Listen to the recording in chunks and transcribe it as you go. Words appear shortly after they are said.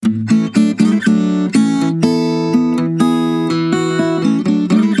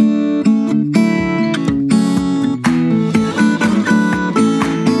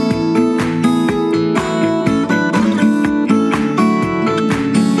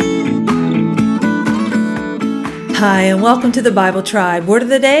Hi, and welcome to the Bible Tribe Word of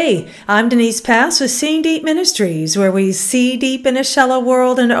the Day. I'm Denise Pass with Seeing Deep Ministries, where we see deep in a shallow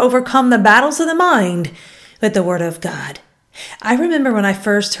world and overcome the battles of the mind with the Word of God. I remember when I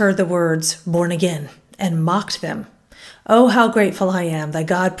first heard the words born again and mocked them. Oh, how grateful I am that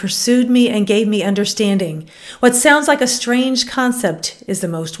God pursued me and gave me understanding. What sounds like a strange concept is the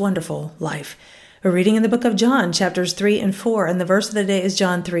most wonderful life. We're reading in the book of John, chapters 3 and 4, and the verse of the day is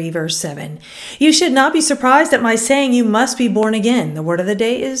John 3, verse 7. You should not be surprised at my saying you must be born again. The word of the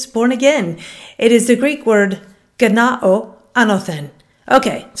day is born again. It is the Greek word gennāo, ānωθεν.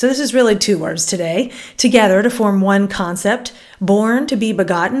 Okay, so this is really two words today, together to form one concept: born, to be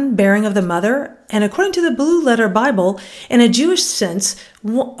begotten, bearing of the mother, and according to the Blue Letter Bible, in a Jewish sense,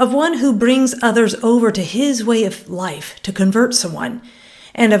 of one who brings others over to his way of life, to convert someone,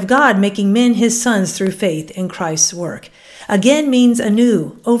 and of God making men his sons through faith in Christ's work. Again means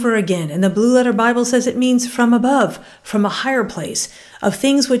anew, over again, and the Blue Letter Bible says it means from above, from a higher place, of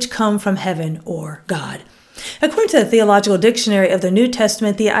things which come from heaven or God. According to the Theological Dictionary of the New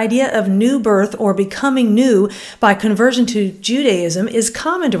Testament, the idea of new birth or becoming new by conversion to Judaism is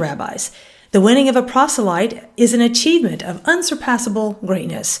common to rabbis. The winning of a proselyte is an achievement of unsurpassable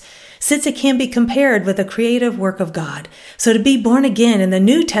greatness, since it can be compared with the creative work of God. So to be born again in the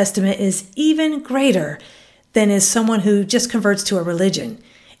New Testament is even greater than is someone who just converts to a religion.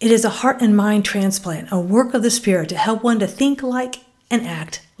 It is a heart and mind transplant, a work of the Spirit to help one to think like and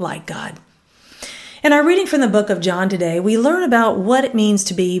act like God. In our reading from the book of John today, we learn about what it means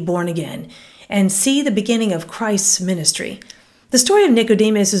to be born again and see the beginning of Christ's ministry. The story of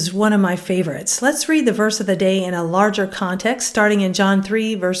Nicodemus is one of my favorites. Let's read the verse of the day in a larger context, starting in John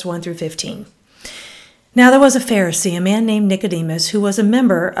 3, verse 1 through 15. Now there was a Pharisee, a man named Nicodemus, who was a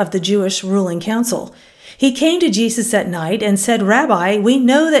member of the Jewish ruling council. He came to Jesus at night and said, Rabbi, we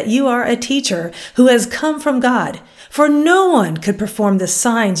know that you are a teacher who has come from God, for no one could perform the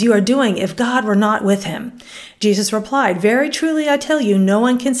signs you are doing if God were not with him. Jesus replied, Very truly I tell you, no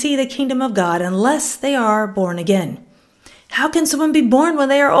one can see the kingdom of God unless they are born again. How can someone be born when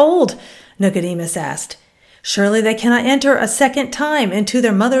they are old? Nicodemus asked. Surely they cannot enter a second time into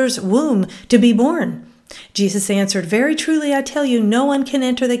their mother's womb to be born. Jesus answered, Very truly I tell you, no one can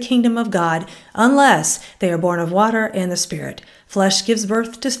enter the kingdom of God unless they are born of water and the Spirit. Flesh gives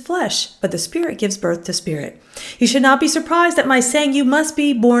birth to flesh, but the Spirit gives birth to spirit. You should not be surprised at my saying you must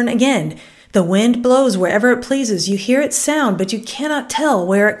be born again. The wind blows wherever it pleases. You hear its sound, but you cannot tell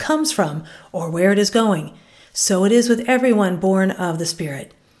where it comes from or where it is going. So it is with everyone born of the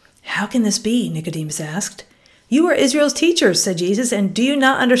Spirit. How can this be? Nicodemus asked. You are Israel's teachers, said Jesus, and do you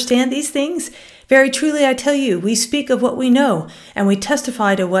not understand these things? Very truly I tell you, we speak of what we know, and we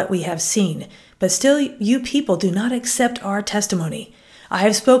testify to what we have seen. But still you people do not accept our testimony. I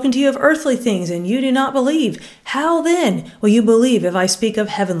have spoken to you of earthly things, and you do not believe. How then will you believe if I speak of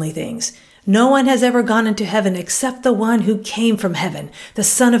heavenly things? No one has ever gone into heaven except the one who came from heaven, the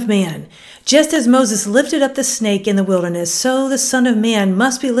Son of Man. Just as Moses lifted up the snake in the wilderness, so the Son of Man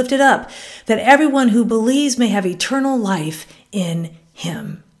must be lifted up, that everyone who believes may have eternal life in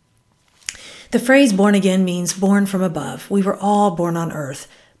him. The phrase born again means born from above. We were all born on earth,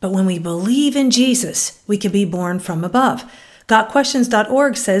 but when we believe in Jesus, we can be born from above.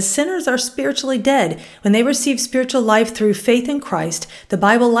 GotQuestions.org says sinners are spiritually dead. When they receive spiritual life through faith in Christ, the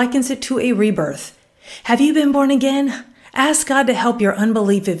Bible likens it to a rebirth. Have you been born again? Ask God to help your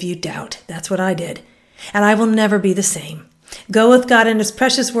unbelief if you doubt. That's what I did. And I will never be the same. Go with God and his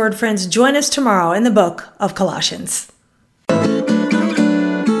precious word, friends. Join us tomorrow in the book of Colossians.